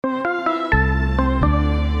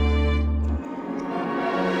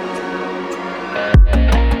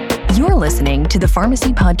listening to the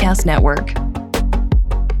Pharmacy Podcast Network.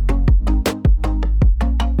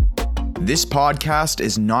 This podcast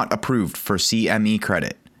is not approved for CME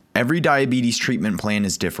credit. Every diabetes treatment plan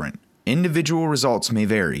is different. Individual results may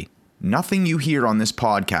vary. Nothing you hear on this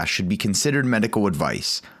podcast should be considered medical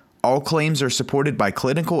advice. All claims are supported by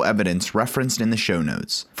clinical evidence referenced in the show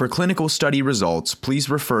notes. For clinical study results, please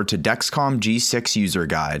refer to Dexcom G6 user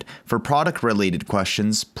guide. For product-related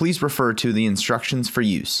questions, please refer to the instructions for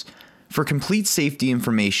use. For complete safety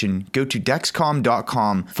information, go to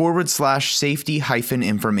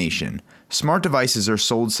dexcom.com/safety-information. Smart devices are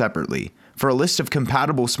sold separately. For a list of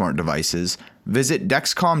compatible smart devices, visit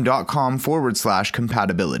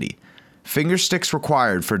dexcom.com/compatibility. Finger sticks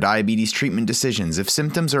required for diabetes treatment decisions if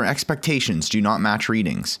symptoms or expectations do not match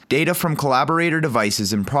readings. Data from collaborator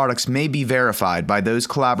devices and products may be verified by those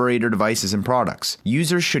collaborator devices and products.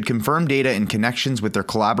 Users should confirm data in connections with their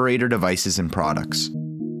collaborator devices and products.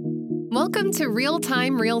 Welcome to Real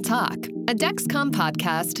Time Real Talk, a Dexcom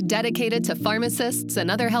podcast dedicated to pharmacists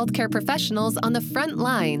and other healthcare professionals on the front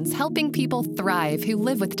lines helping people thrive who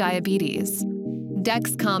live with diabetes.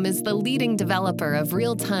 Dexcom is the leading developer of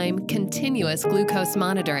real-time continuous glucose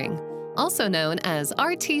monitoring, also known as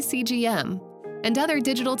RT-CGM, and other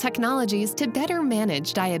digital technologies to better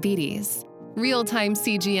manage diabetes. Real-time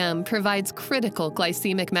CGM provides critical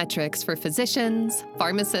glycemic metrics for physicians,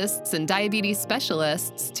 pharmacists, and diabetes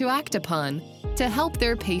specialists to act upon to help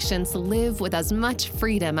their patients live with as much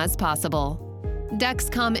freedom as possible.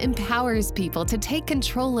 Dexcom empowers people to take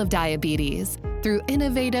control of diabetes through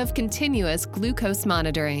innovative continuous glucose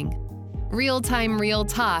monitoring. Real Time Real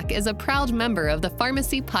Talk is a proud member of the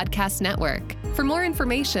Pharmacy Podcast Network. For more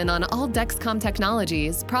information on all Dexcom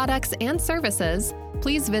technologies, products, and services,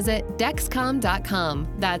 please visit dexcom.com.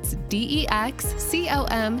 That's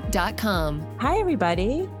DEXCOM.com. Hi,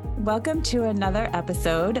 everybody. Welcome to another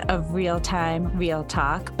episode of Real Time Real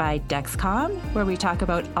Talk by Dexcom, where we talk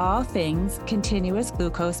about all things continuous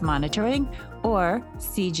glucose monitoring, or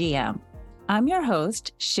CGM. I'm your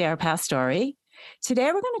host, Cher Pastori. Today,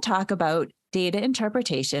 we're going to talk about data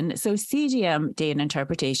interpretation, so CGM data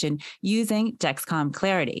interpretation using Dexcom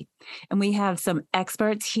Clarity. And we have some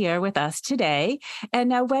experts here with us today. And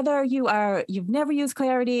now, whether you've never used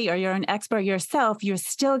Clarity or you're an expert yourself, you're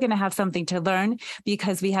still going to have something to learn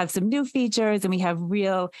because we have some new features and we have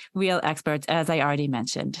real experts, as I already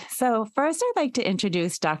mentioned. So first, I'd like to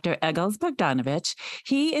introduce Dr. Egils Bogdanovic.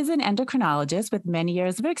 He is an endocrinologist with many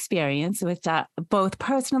years of experience with both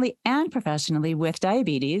personally and professionally with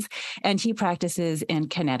diabetes, and he practices in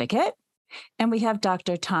Connecticut. And we have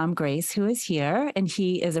Dr. Tom Grace, who is here, and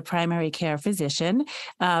he is a primary care physician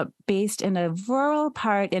based in a rural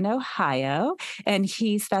part in Ohio, and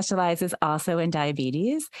he specializes also in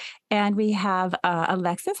diabetes. And we have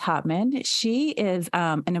Alexis Hopman. She is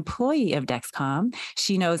an employee of Dexcom.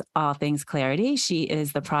 She knows all things Clarity. She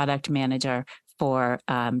is the product manager for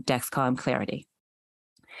Dexcom Clarity.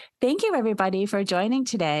 Thank you, everybody, for joining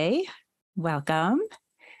today. Welcome.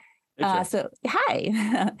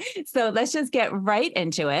 Hi. So let's just get right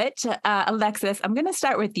into it. Alexis, I'm going to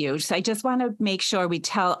start with you. So I just want to make sure we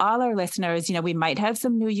tell all our listeners, we might have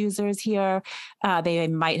some new users here. They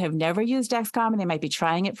might have never used Dexcom and they might be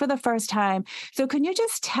trying it for the first time. So can you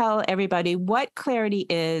just tell everybody what Clarity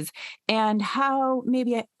is and how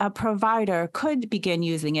maybe a provider could begin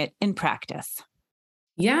using it in practice?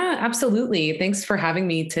 Yeah, absolutely. Thanks for having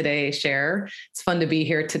me today, Cher. It's fun to be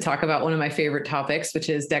here to talk about one of my favorite topics, which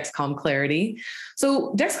is Dexcom Clarity.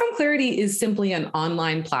 So Dexcom Clarity is simply an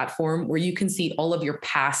online platform where you can see all of your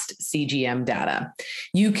past CGM data.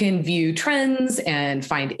 You can view trends and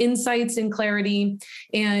find insights in Clarity,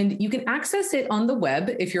 and you can access it on the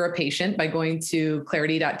web if you're a patient by going to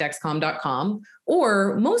clarity.dexcom.com.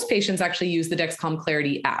 Or most patients actually use the Dexcom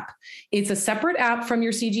Clarity app. It's a separate app from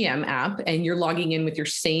your CGM app, and you're logging in with your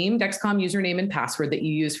same Dexcom username and password that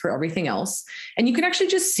you use for everything else. And you can actually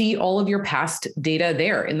just see all of your past data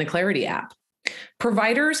there in the Clarity app.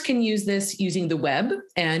 Providers can use this using the web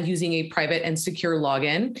and using a private and secure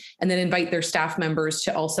login, and then invite their staff members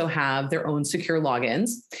to also have their own secure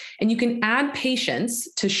logins. And you can add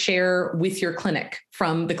patients to share with your clinic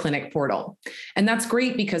from the clinic portal. And that's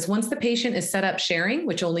great because once the patient is set up sharing,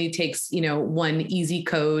 which only takes, one easy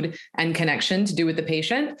code and connection to do with the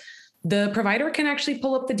patient, the provider can actually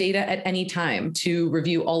pull up the data at any time to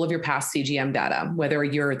review all of your past CGM data, whether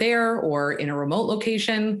you're there or in a remote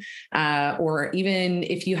location, or even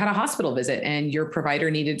if you had a hospital visit and your provider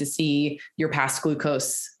needed to see your past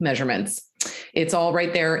glucose measurements. It's all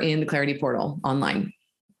right there in the Clarity portal online.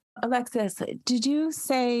 Alexis, did you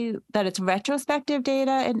say that it's retrospective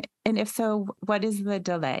data? And if so, what is the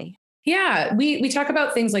delay? Yeah, we talk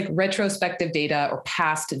about things like retrospective data or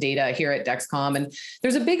past data here at Dexcom. And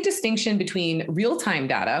there's a big distinction between real-time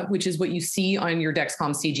data, which is what you see on your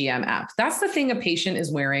Dexcom CGM app. That's the thing a patient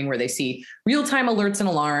is wearing where they see real-time alerts and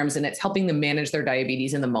alarms, and it's helping them manage their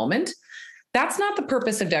diabetes in the moment. That's not the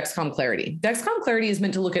purpose of Dexcom Clarity. Dexcom Clarity is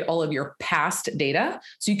meant to look at all of your past data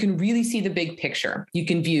so you can really see the big picture. You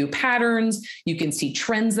can view patterns, you can see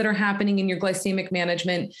trends that are happening in your glycemic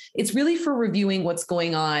management. It's really for reviewing what's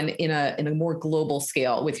going on in a more global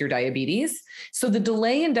scale with your diabetes. So the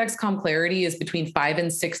delay in Dexcom Clarity is between 5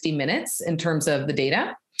 and 60 minutes in terms of the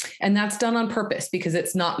data. And that's done on purpose because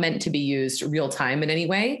it's not meant to be used real time in any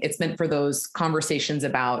way. It's meant for those conversations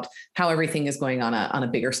about how everything is going on a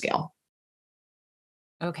bigger scale.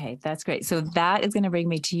 Okay, that's great. So that is going to bring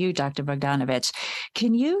me to you, Dr. Bogdanovich.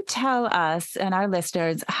 Can you tell us and our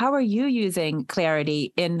listeners, how are you using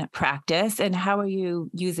Clarity in practice and how are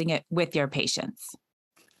you using it with your patients?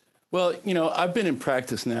 Well, I've been in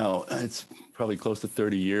practice now. It's probably close to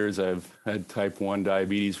 30 years. I've had type 1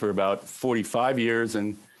 diabetes for about 45 years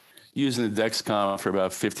and using the Dexcom for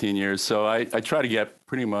about 15 years. So I try to get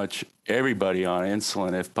pretty much everybody on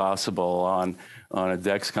insulin if possible on a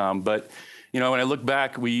Dexcom. But when I look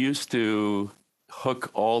back, we used to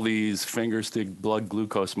hook all these fingerstick blood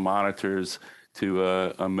glucose monitors to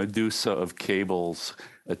a Medusa of cables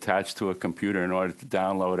attached to a computer in order to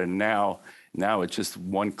download. And now it's just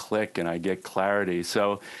one click and I get Clarity.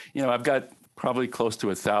 So, I've got probably close to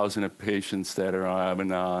 1,000 patients that are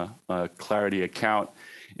having a Clarity account.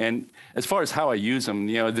 And as far as how I use them,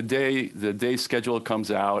 the day schedule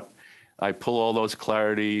comes out, I pull all those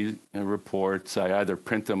Clarity reports. I either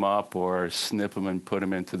print them up or snip them and put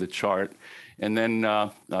them into the chart, and then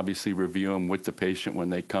obviously review them with the patient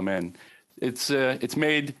when they come in. It's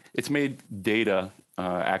made data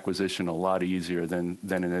acquisition a lot easier than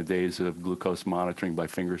in the days of glucose monitoring by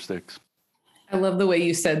finger sticks. I love the way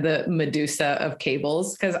you said the Medusa of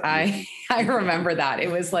cables, because I remember that. It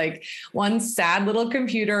was like one sad little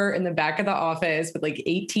computer in the back of the office with like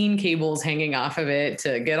 18 cables hanging off of it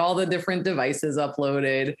to get all the different devices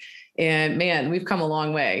uploaded. And man, we've come a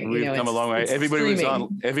long way. We've come a long way.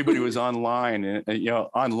 Everybody was online,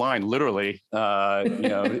 online literally,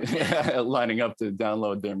 lining up to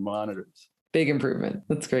download their monitors. Big improvement.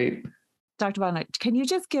 That's great. Dr. Bogdanovich, can you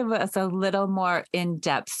just give us a little more in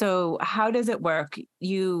depth? So how does it work?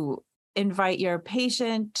 You invite your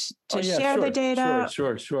patient to share the data?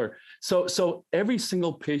 Sure. So every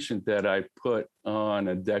single patient that I put on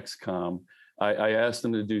a Dexcom, I ask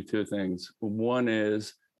them to do two things. One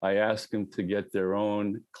is I ask them to get their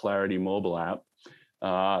own Clarity mobile app.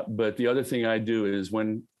 But the other thing I do is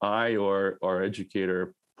when I or our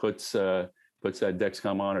educator puts that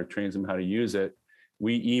Dexcom on or trains them how to use it,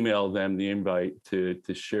 we email them the invite to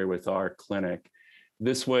share with our clinic.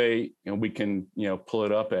 This way, we can pull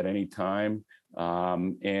it up at any time,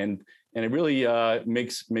 and it really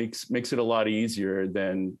makes it a lot easier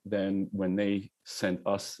than when they sent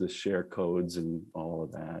us the share codes and all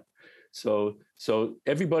of that. So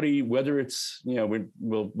everybody, whether it's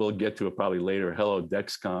we'll get to it probably later. Hello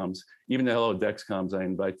Dexcoms, even the Hello Dexcoms, I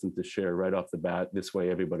invite them to share right off the bat. This way,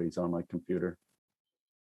 everybody's on my computer.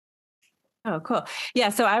 Oh, cool. Yeah.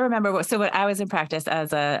 So I remember when I was in practice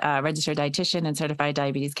as a registered dietitian and certified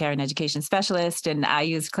diabetes care and education specialist, and I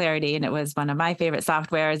used Clarity, and it was one of my favorite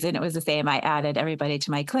softwares. And it was the same. I added everybody to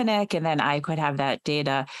my clinic, and then I could have that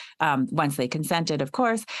data once they consented. Of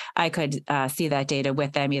course, I could see that data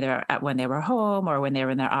with them either when they were home or when they were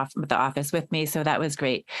in the office with me. So that was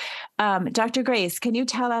great. Dr. Grace, can you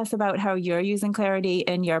tell us about how you're using Clarity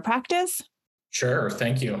in your practice? Sure.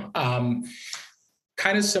 Thank you.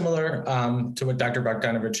 Kind of similar to what Dr.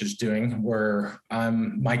 Bogdanovich is doing, where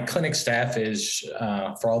my clinic staff is,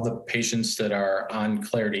 for all the patients that are on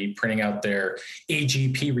Clarity, printing out their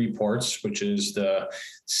AGP reports, which is the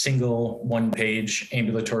single one-page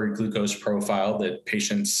ambulatory glucose profile that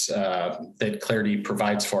patients, that Clarity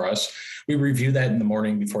provides for us. We review that in the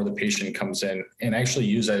morning before the patient comes in and actually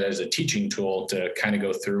use that as a teaching tool to kind of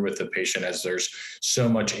go through with the patient, as there's so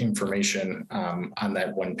much information on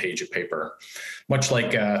that one page of paper. Much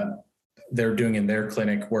like they're doing in their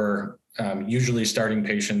clinic, we're usually starting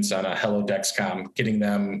patients on a Hello Dexcom, getting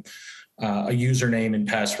them a username and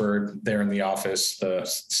password there in the office. The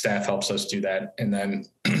staff helps us do that. And then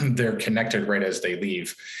they're connected right as they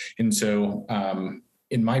leave. And so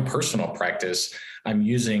in my personal practice, I'm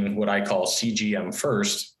using what I call CGM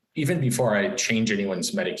first. Even before I change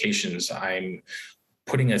anyone's medications, I'm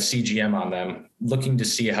putting a CGM on them, looking to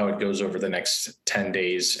see how it goes over the next 10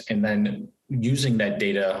 days, and then using that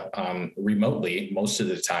data remotely most of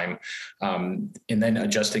the time, and then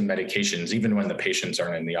adjusting medications, even when the patients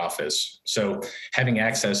aren't in the office. So having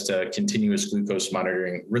access to continuous glucose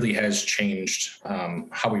monitoring really has changed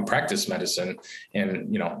how we practice medicine.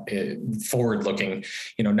 And, forward looking,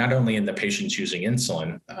 not only in the patients using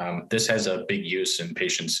insulin, this has a big use in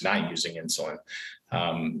patients not using insulin.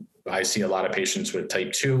 I see a lot of patients with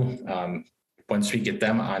type 2. Once we get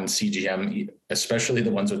them on CGM, especially the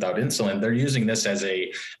ones without insulin, they're using this as a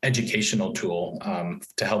educational tool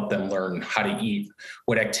to help them learn how to eat,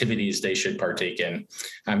 what activities they should partake in.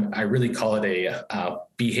 I really call it a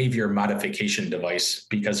behavior modification device,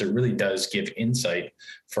 because it really does give insight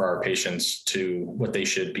for our patients to what they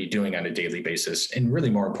should be doing on a daily basis, and really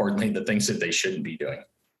more importantly, the things that they shouldn't be doing.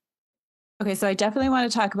 Okay, so I definitely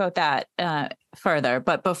want to talk about that further.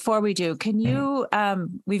 But before we do, can you,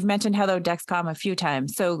 we've mentioned Hello Dexcom a few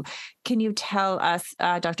times. So can you tell us,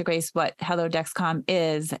 Dr. Grace, what Hello Dexcom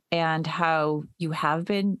is and how you have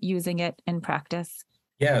been using it in practice?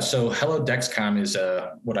 Yeah, so Hello Dexcom is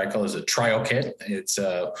what I call a trial kit. It's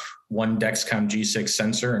one Dexcom G6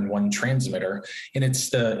 sensor and one transmitter, and it's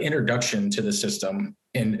the introduction to the system.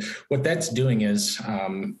 And what that's doing is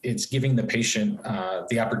it's giving the patient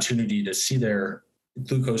the opportunity to see their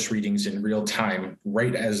glucose readings in real time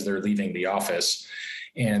right as they're leaving the office.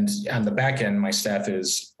 And on the back end, my staff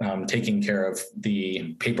is taking care of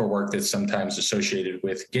the paperwork that's sometimes associated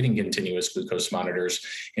with getting continuous glucose monitors.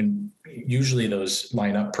 And usually those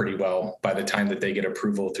line up pretty well by the time that they get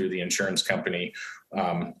approval through the insurance company.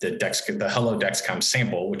 The Hello Dexcom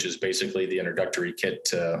sample, which is basically the introductory kit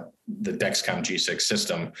to the Dexcom G6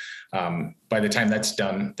 system. By the time that's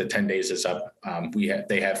done, the 10 days is up.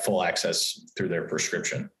 They have full access through their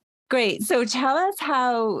prescription. Great. So tell us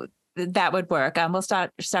how that would work. We'll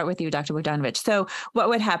start with you, Dr. Bogdanovich. So what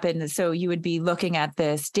would happen? So you would be looking at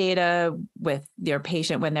this data with your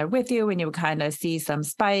patient when they're with you, and you would kind of see some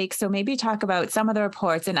spikes. So maybe talk about some of the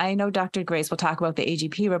reports. And I know Dr. Grace will talk about the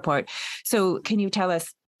AGP report. So can you tell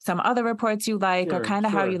us some other reports you like, or kind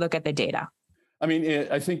of how you look at the data? I mean,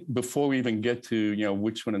 I think before we even get to,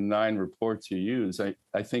 which one of the 9 reports you use,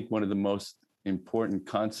 I think one of the most important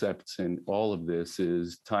concepts in all of this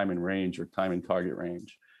is time and range, or time and target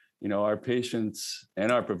range. Our patients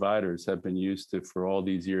and our providers have been used to, for all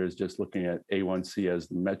these years, just looking at A1C as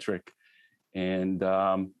the metric. And,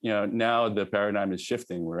 now the paradigm is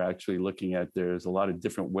shifting. We're actually looking at, there's a lot of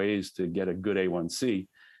different ways to get a good A1C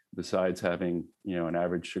besides having, an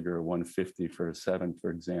average sugar of 150 for a 7,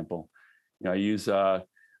 for example.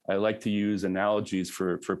 I like to use analogies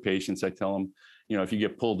for patients. I tell them, if you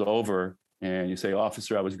get pulled over, and you say,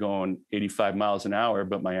 officer, I was going 85 miles an hour,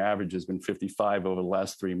 but my average has been 55 over the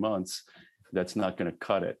last 3 months. That's not going to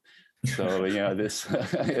cut it. So they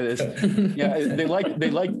like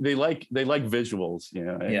visuals.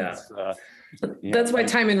 That's why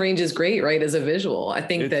time and range is great, right? As a visual, I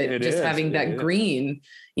think having that green,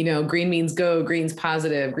 green means go, green's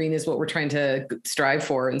positive, green is what we're trying to strive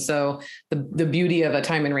for. And so the beauty of a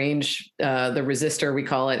time and range, the resistor, we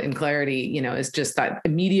call it in Clarity, is just that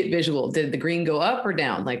immediate visual. Did the green go up or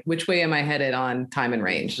down? Like, which way am I headed on time and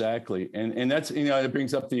range? Exactly. And that's, it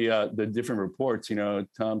brings up the different reports,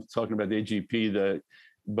 Tom's talking about the AGP,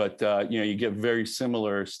 but you get very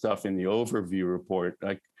similar stuff in the overview report.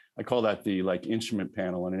 I call that the instrument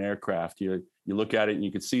panel on an aircraft. You look at it and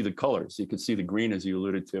you can see the colors. You can see the green, as you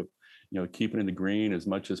alluded to, keeping in the green as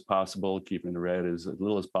much as possible, keeping the red as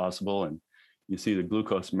little as possible. And you see the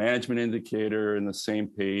glucose management indicator in the same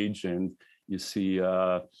page, and you see,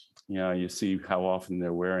 you see how often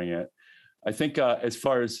they're wearing it. I think as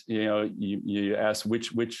far as, you asked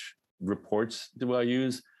which reports do I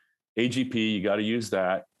use? AGP, you got to use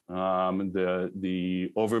that. The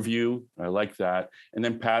overview, I like that. And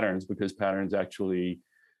then patterns, because patterns actually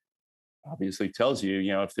obviously tells you,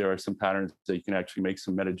 if there are some patterns that you can actually make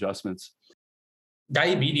some med adjustments.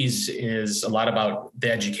 Diabetes is a lot about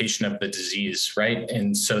the education of the disease, right?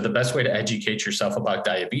 And so the best way to educate yourself about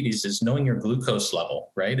diabetes is knowing your glucose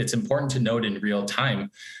level, right? It's important to know it in real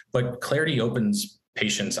time, but Clarity opens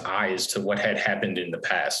patients' eyes to what had happened in the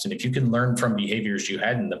past. And if you can learn from behaviors you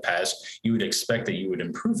had in the past, you would expect that you would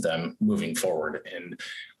improve them moving forward. And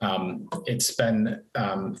it's been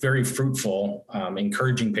very fruitful,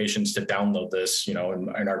 encouraging patients to download this. In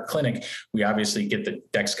our clinic, we obviously get the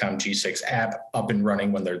Dexcom G6 app up and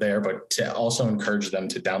running when they're there, but to also encourage them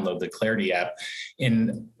to download the Clarity app.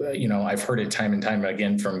 And, I've heard it time and time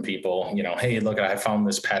again from people, hey, look, I found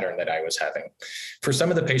this pattern that I was having. For some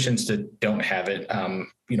of the patients that don't have it,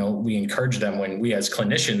 we encourage them when we as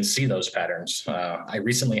clinicians see those patterns. I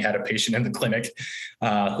recently had a patient in the clinic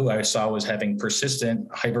who I saw was having persistent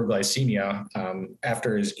hyperglycemia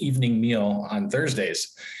after his evening meal on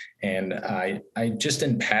Thursdays. And I just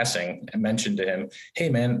in passing, I mentioned to him, "Hey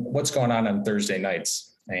man, what's going on Thursday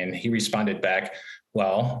nights?" And he responded back,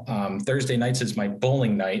 "Well, Thursday nights is my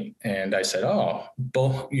bowling night." And I said, "Oh,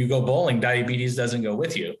 you go bowling, diabetes doesn't go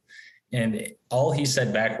with you." And all he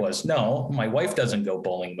said back was, "No, my wife doesn't go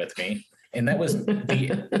bowling with me." And that was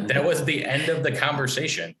the end of the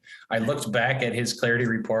conversation. I looked back at his Clarity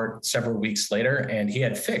report several weeks later, and he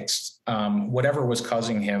had fixed whatever was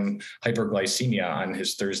causing him hyperglycemia on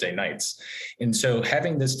his Thursday nights. And so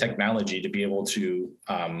having this technology to be able to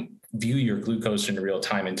view your glucose in real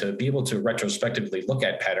time and to be able to retrospectively look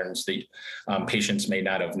at patterns that patients may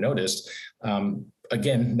not have noticed,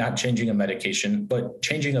 again, not changing a medication, but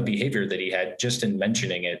changing a behavior that he had just in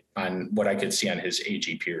mentioning it on what I could see on his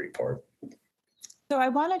AGP report. So I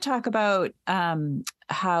want to talk about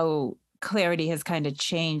how Clarity has kind of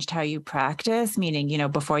changed how you practice, meaning,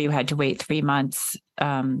 before you had to wait 3 months,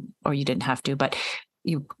 or you didn't have to, but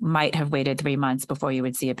you might have waited 3 months before you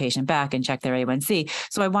would see a patient back and check their A1C.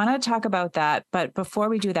 So I want to talk about that. But before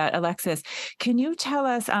we do that, Alexis, can you tell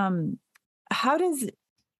us how does,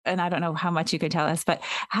 and I don't know how much you could tell us, but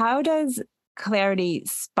how does Clarity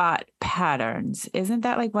spot patterns? Isn't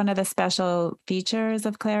that like one of the special features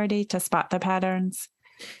of Clarity, to spot the patterns?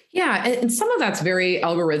 Yeah. And some of that's very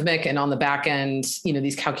algorithmic and on the back end,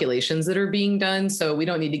 these calculations that are being done. So we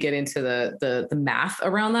don't need to get into the math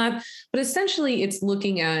around that, but essentially it's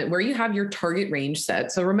looking at where you have your target range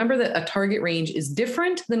set. So remember that a target range is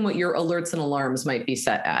different than what your alerts and alarms might be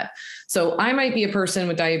set at. So I might be a person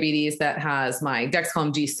with diabetes that has my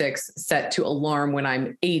Dexcom G6 set to alarm when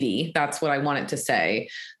I'm 80. That's what I want it to say.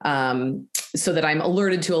 So that I'm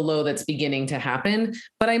alerted to a low that's beginning to happen,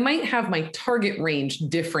 but I might have my target range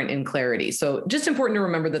different in Clarity. So just important to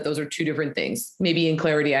remember that those are two different things. Maybe in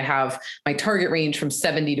Clarity, I have my target range from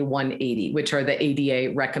 70 to 180, which are the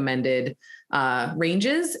ADA recommended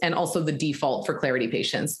ranges, and also the default for Clarity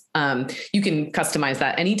patients. You can customize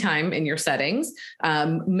that anytime in your settings.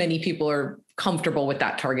 Many people are comfortable with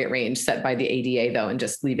that target range set by the ADA though, and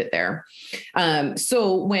just leave it there.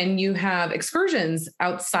 So when you have excursions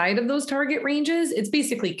outside of those target ranges, it's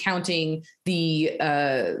basically counting the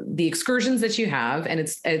excursions that you have, and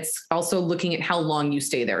it's also looking at how long you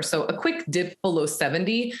stay there. So a quick dip below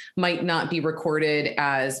 70 might not be recorded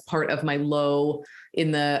as part of my low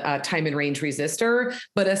in the time and range resistor,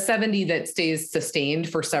 but a 70 that stays sustained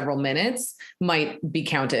for several minutes might be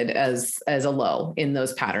counted as a low in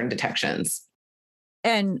those pattern detections.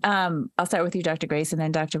 And I'll start with you, Dr. Grace, and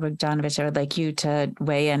then Dr. Bogdanovich, I would like you to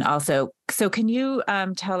weigh in also. So can you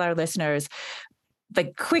tell our listeners,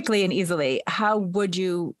 like quickly and easily, how would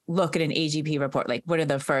you look at an AGP report? Like, what are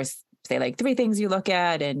the first, say, like 3 things you look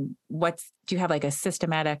at, and do you have like a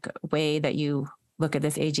systematic way that you look at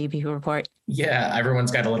this AGP report? Yeah,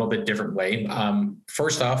 everyone's got a little bit different way.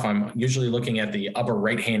 First off, I'm usually looking at the upper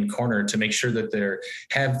right-hand corner to make sure that they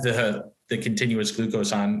have the continuous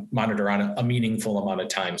glucose monitor on a meaningful amount of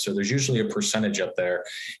time. So there's usually a percentage up there.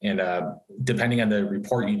 And depending on the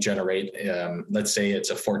report you generate, let's say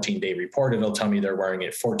it's a 14-day report, it'll tell me they're wearing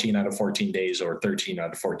it 14 out of 14 days or 13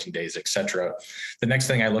 out of 14 days, et cetera. The next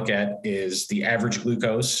thing I look at is the average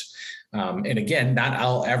glucose. And again, not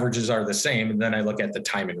all averages are the same. And then I look at the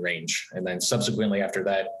time and range. And then subsequently after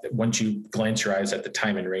that, once you glance your eyes at the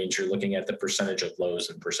time and range, you're looking at the percentage of lows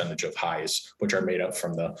and percentage of highs, which are made up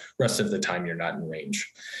from the rest of the time you're not in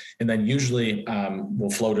range. And then usually we'll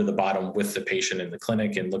flow to the bottom with the patient in the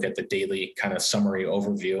clinic and look at the daily kind of summary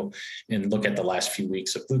overview and look at the last few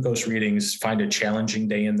weeks of glucose readings, find a challenging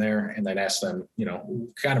day in there, and then ask them,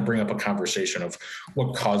 kind of bring up a conversation of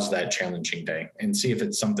what caused that challenging day and see if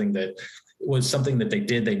it's something that was something that they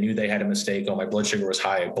did. They knew they had a mistake. Oh, my blood sugar was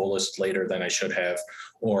high. I bolused later than I should have.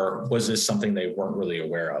 Or was this something they weren't really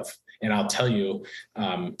aware of? And I'll tell you,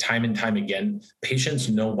 time and time again, patients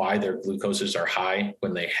know why their glucoses are high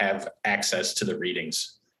when they have access to the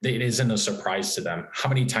readings. It isn't a surprise to them. How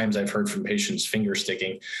many times I've heard from patients finger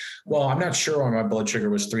sticking, well, I'm not sure why my blood sugar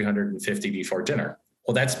was 350 before dinner.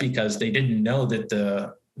 Well, that's because they didn't know that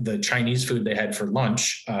the Chinese food they had for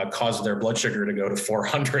lunch caused their blood sugar to go to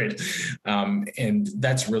 400. And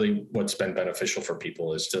that's really what's been beneficial for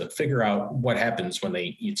people, is to figure out what happens when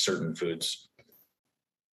they eat certain foods.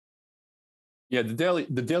 Yeah,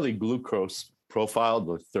 the daily glucose profile,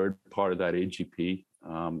 the third part of that AGP,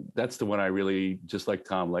 that's the one I really, just like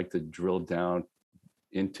Tom, like to drill down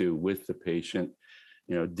into with the patient.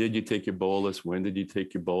 Did you take your bolus? When did you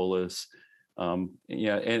take your bolus?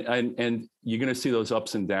 Yeah, and you're going to see those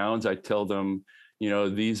ups and downs. I tell them,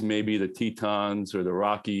 these may be the Tetons or the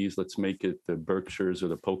Rockies. Let's make it the Berkshires or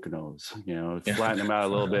the Poconos. Flatten them out a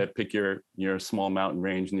little bit. Pick your small mountain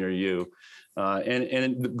range near you,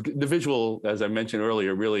 and the visual, as I mentioned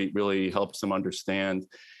earlier, really helps them understand.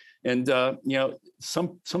 And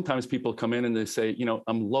sometimes people come in and they say,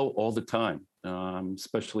 I'm low all the time,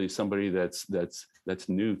 especially somebody that's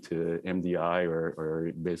new to MDI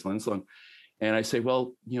or basal insulin. And I say,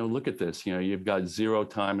 well, look at this. You've got 0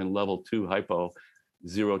 time in level 2 hypo,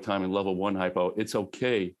 0 time in level 1 hypo. It's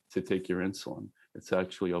okay to take your insulin. It's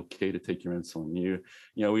actually okay to take your insulin.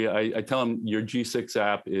 I tell them your G6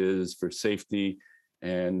 app is for safety,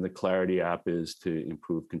 and the Clarity app is to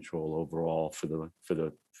improve control overall for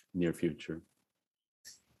the near future.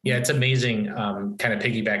 Yeah, it's amazing. Kind of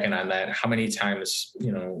piggybacking on that, how many times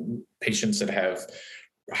patients that have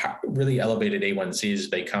really elevated A1Cs,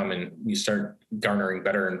 they come and you start garnering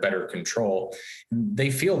better and better control. They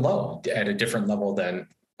feel low at a different level than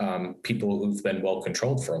people who've been well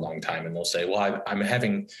controlled for a long time, and they'll say, "Well, I'm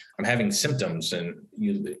having symptoms," and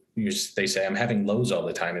they say, "I'm having lows all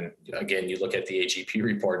the time." And again, you look at the AGP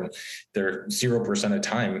report, and they're 0% of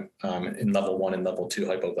time in level 1 and level 2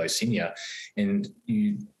 hypoglycemia, and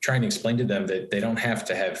you try and explain to them that they don't have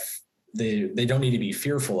to have. They don't need to be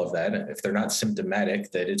fearful of that if they're not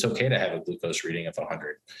symptomatic, that it's okay to have a glucose reading of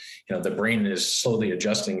 100. The brain is slowly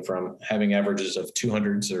adjusting from having averages of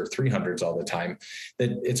 200s or 300s all the time,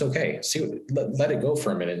 that it's okay. Let it go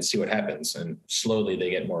for a minute and see what happens. And slowly they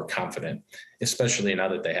get more confident, especially now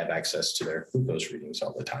that they have access to their glucose readings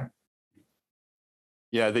all the time.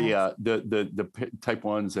 Yeah, the type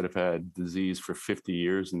 1s that have had disease for 50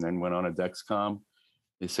 years and then went on a Dexcom,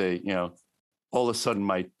 they say, all of a sudden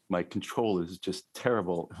my control is just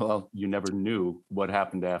terrible. Well, you never knew what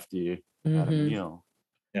happened after you had a meal.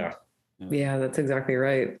 Yeah, that's exactly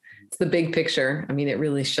right. It's the big picture. I mean, it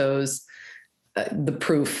really shows the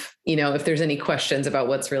proof, if there's any questions about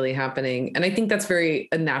what's really happening. And I think that's a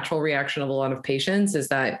natural reaction of a lot of patients, is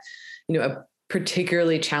that, a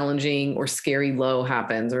particularly challenging or scary low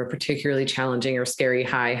happens, or a particularly challenging or scary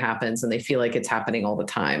high happens, and they feel like it's happening all the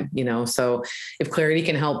time, So if Clarity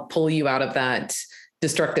can help pull you out of that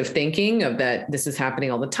destructive thinking of that this is happening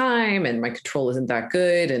all the time and my control isn't that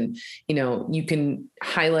good, and you can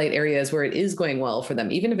highlight areas where it is going well for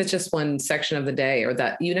them, even if it's just one section of the day, or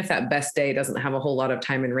that even if that best day doesn't have a whole lot of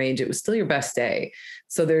time in range, it was still your best day.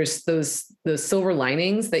 So there's those silver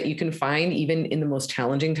linings that you can find even in the most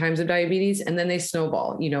challenging times of diabetes, and then they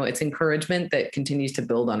snowball. It's encouragement that continues to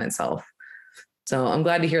build on itself. So I'm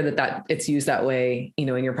glad to hear that it's used that way, in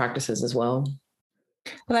your practices as well.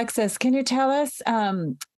 Alexis, can you tell us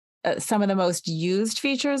some of the most used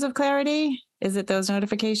features of Clarity? Is it those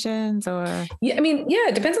notifications or? Yeah,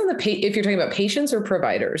 it depends on if you're talking about patients or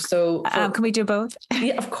providers. So can we do both?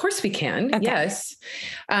 Yeah, of course we can. Okay. Yes.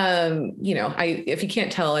 If you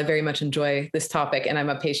can't tell, I very much enjoy this topic, and I'm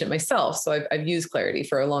a patient myself. So I've used Clarity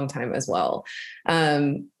for a long time as well.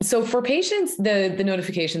 So for patients, the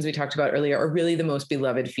notifications we talked about earlier are really the most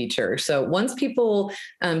beloved feature. So once people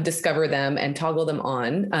discover them and toggle them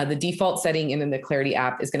on, the default setting in the Clarity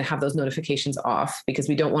app is going to have those notifications off, because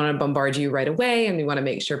we don't want to bombard you right away, and we want to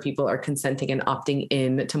make sure people are consenting and opting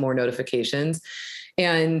in to more notifications.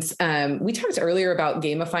 And we talked earlier about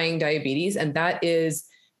gamifying diabetes, and that is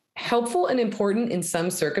helpful and important in some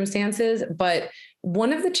circumstances. But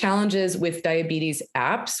one of the challenges with diabetes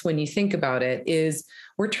apps, when you think about it, is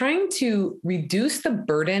we're trying to reduce the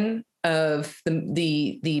burden of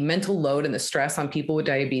the mental load and the stress on people with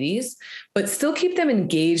diabetes, but still keep them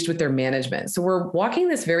engaged with their management. So we're walking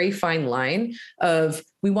this very fine line of,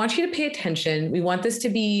 we want you to pay attention. We want this to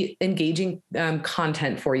be engaging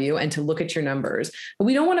content for you and to look at your numbers, but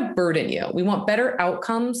we don't want to burden you. We want better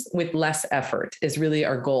outcomes with less effort is really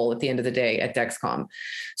our goal at the end of the day at Dexcom.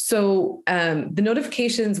 So the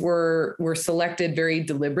notifications were selected very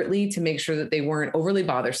deliberately to make sure that they weren't overly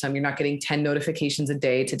bothersome. You're not getting 10 notifications a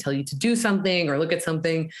day to tell you to do something or look at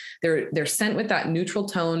something. They're sent with that neutral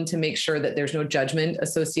tone to make sure that there's no judgment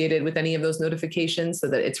associated with any of those notifications, so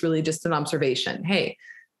that it's really just an observation. Hey,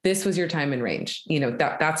 this was your time in range.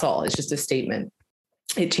 That's all. It's just a statement.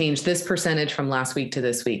 It changed this percentage from last week to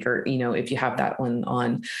this week, or, if you have that one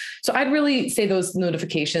on. So I'd really say those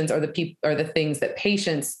notifications are the things that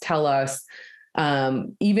patients tell us.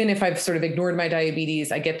 Even if I've sort of ignored my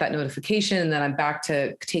diabetes, I get that notification, and then I'm back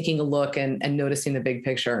to taking a look and noticing the big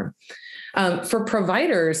picture. For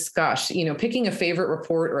providers, picking a favorite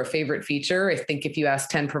report or a favorite feature, I think if you ask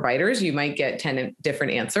 10 providers, you might get 10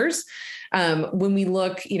 different answers. When we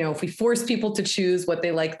look, if we force people to choose what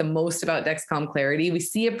they like the most about Dexcom Clarity, we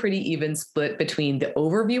see a pretty even split between the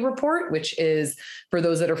overview report, which is, for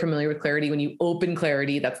those that are familiar with Clarity, when you open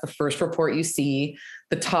Clarity, that's the first report you see.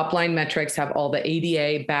 The top line metrics have all the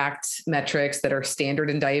ADA backed metrics that are standard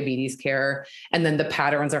in diabetes care. And then the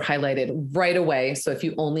patterns are highlighted right away. So if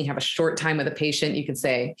you only have a short time with a patient, you can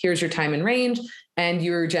say, here's your time in range, and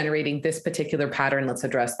you're generating this particular pattern. Let's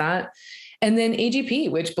address that. And then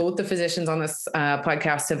AGP, which both the physicians on this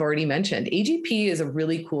podcast have already mentioned. AGP is a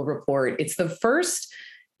really cool report. It's the first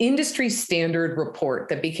industry standard report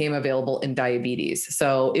that became available in diabetes.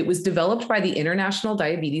 So it was developed by the International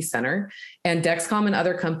Diabetes Center, and Dexcom and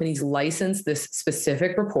other companies licensed this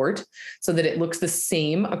specific report so that it looks the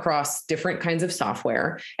same across different kinds of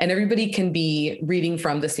software, and everybody can be reading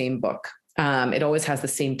from the same book. It always has the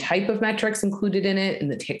same type of metrics included in it and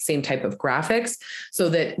the same type of graphics, so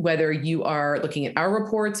that whether you are looking at our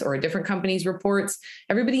reports or a different company's reports,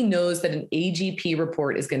 everybody knows that an AGP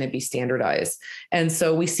report is going to be standardized. And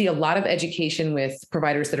so we see a lot of education with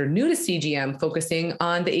providers that are new to CGM focusing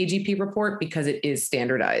on the AGP report because it is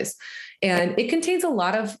standardized. And it contains a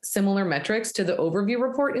lot of similar metrics to the overview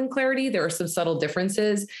report in Clarity. There are some subtle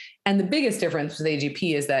differences. And the biggest difference with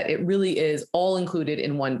AGP is that it really is all included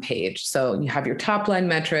in one page. So you have your top line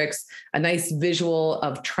metrics, a nice visual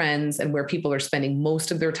of trends and where people are spending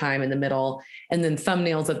most of their time in the middle, and then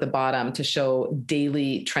thumbnails at the bottom to show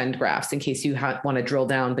daily trend graphs in case you want to drill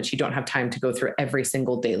down, but you don't have time to go through every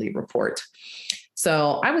single daily report.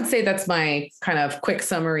 So I would say that's my kind of quick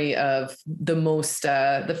summary of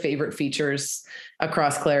the favorite features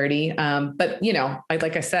across Clarity. But,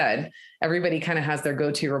 like I said, everybody kind of has their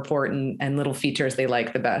go-to report and little features they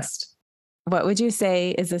like the best. What would you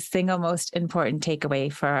say is the single most important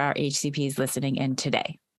takeaway for our HCPs listening in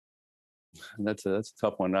today? That's a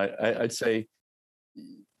tough one. I'd say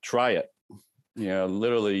try it.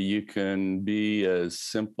 Literally, you can be as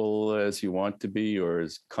simple as you want to be or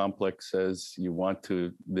as complex as you want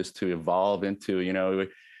this to evolve into.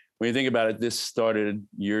 When you think about it, this started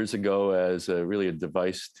years ago as really a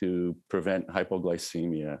device to prevent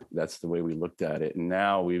hypoglycemia. That's the way we looked at it. And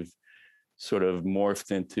now we've sort of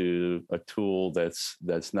morphed into a tool that's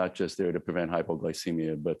not just there to prevent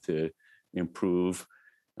hypoglycemia, but to improve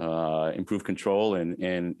control and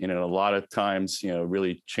in a lot of times,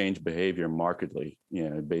 really change behavior markedly,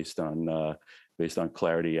 based on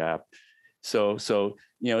Clarity app. So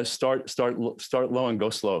start low and go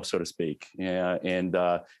slow, so to speak. And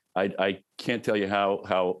I can't tell you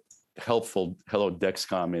how helpful Hello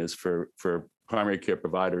Dexcom is for primary care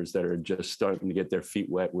providers that are just starting to get their feet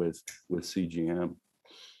wet with CGM.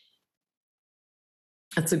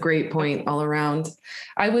 That's a great point all around.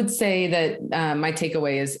 I would say that my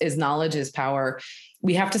takeaway is knowledge is power.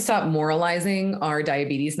 We have to stop moralizing our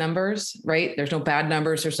diabetes numbers, right? There's no bad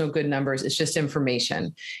numbers. There's no good numbers. It's just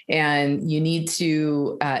information. And you need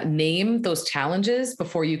to name those challenges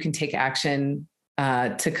before you can take action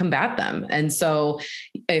to combat them. And so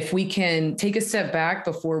if we can take a step back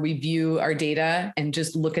before we view our data and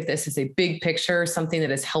just look at this as a big picture, something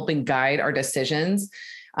that is helping guide our decisions,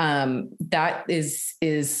 that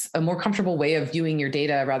is a more comfortable way of viewing your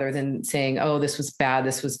data rather than saying, oh, this was bad,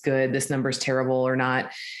 this was good, this number's terrible or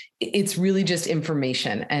not. It's really just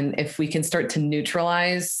information. And if we can start to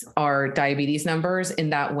neutralize our diabetes numbers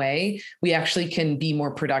in that way, we actually can be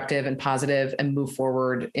more productive and positive and move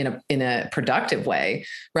forward in a productive way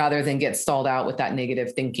rather than get stalled out with that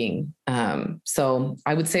negative thinking. So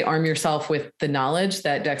I would say arm yourself with the knowledge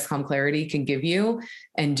that Dexcom Clarity can give you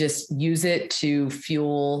and just use it to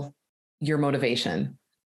fuel your motivation.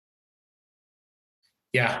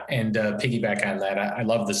 Yeah. And piggyback on that, I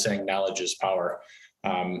love the saying, knowledge is power.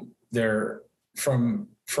 From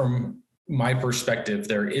my perspective,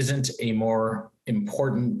 there isn't a more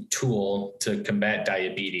important tool to combat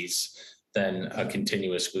diabetes than a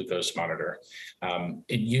continuous glucose monitor.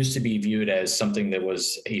 It used to be viewed as something that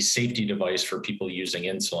was a safety device for people using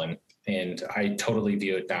insulin. And I totally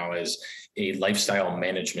view it now as a lifestyle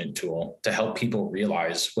management tool to help people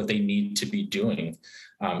realize what they need to be doing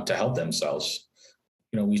to help themselves.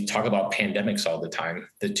 We talk about pandemics all the time.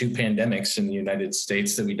 The two pandemics in the United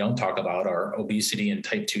States that we don't talk about are obesity and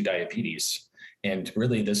type 2 diabetes. And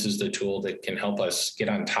really, this is the tool that can help us get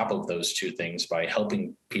on top of those two things by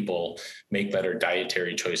helping people make better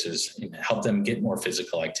dietary choices and help them get more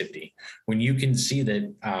physical activity. When you can see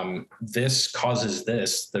that this causes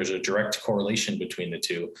this, there's a direct correlation between the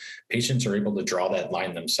two. Patients are able to draw that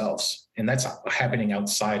line themselves. And that's happening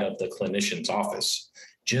outside of the clinician's office.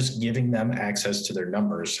 Just giving them access to their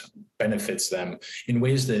numbers benefits them in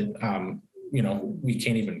ways that, we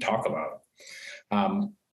can't even talk about.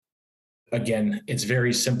 again, it's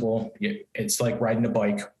very simple. It's like riding a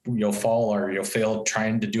bike. You'll fall or you'll fail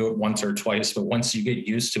trying to do it once or twice, but once you get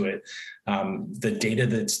used to it, the data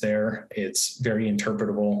that's there, it's very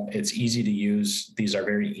interpretable. It's easy to use. These are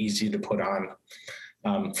very easy to put on.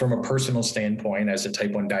 From a personal standpoint, as a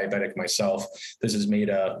type 1 diabetic myself, this has made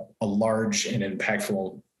a large and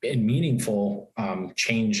impactful and meaningful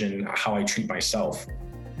change in how I treat myself.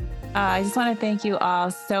 I just want to thank you all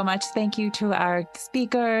so much. Thank you to our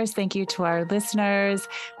speakers. Thank you to our listeners.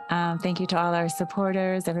 Thank you to all our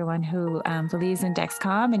supporters, everyone who believes in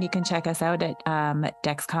Dexcom. And you can check us out at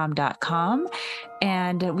dexcom.com.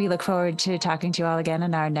 And we look forward to talking to you all again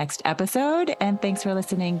in our next episode. And thanks for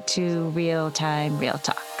listening to Real Time Real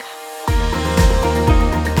Talk.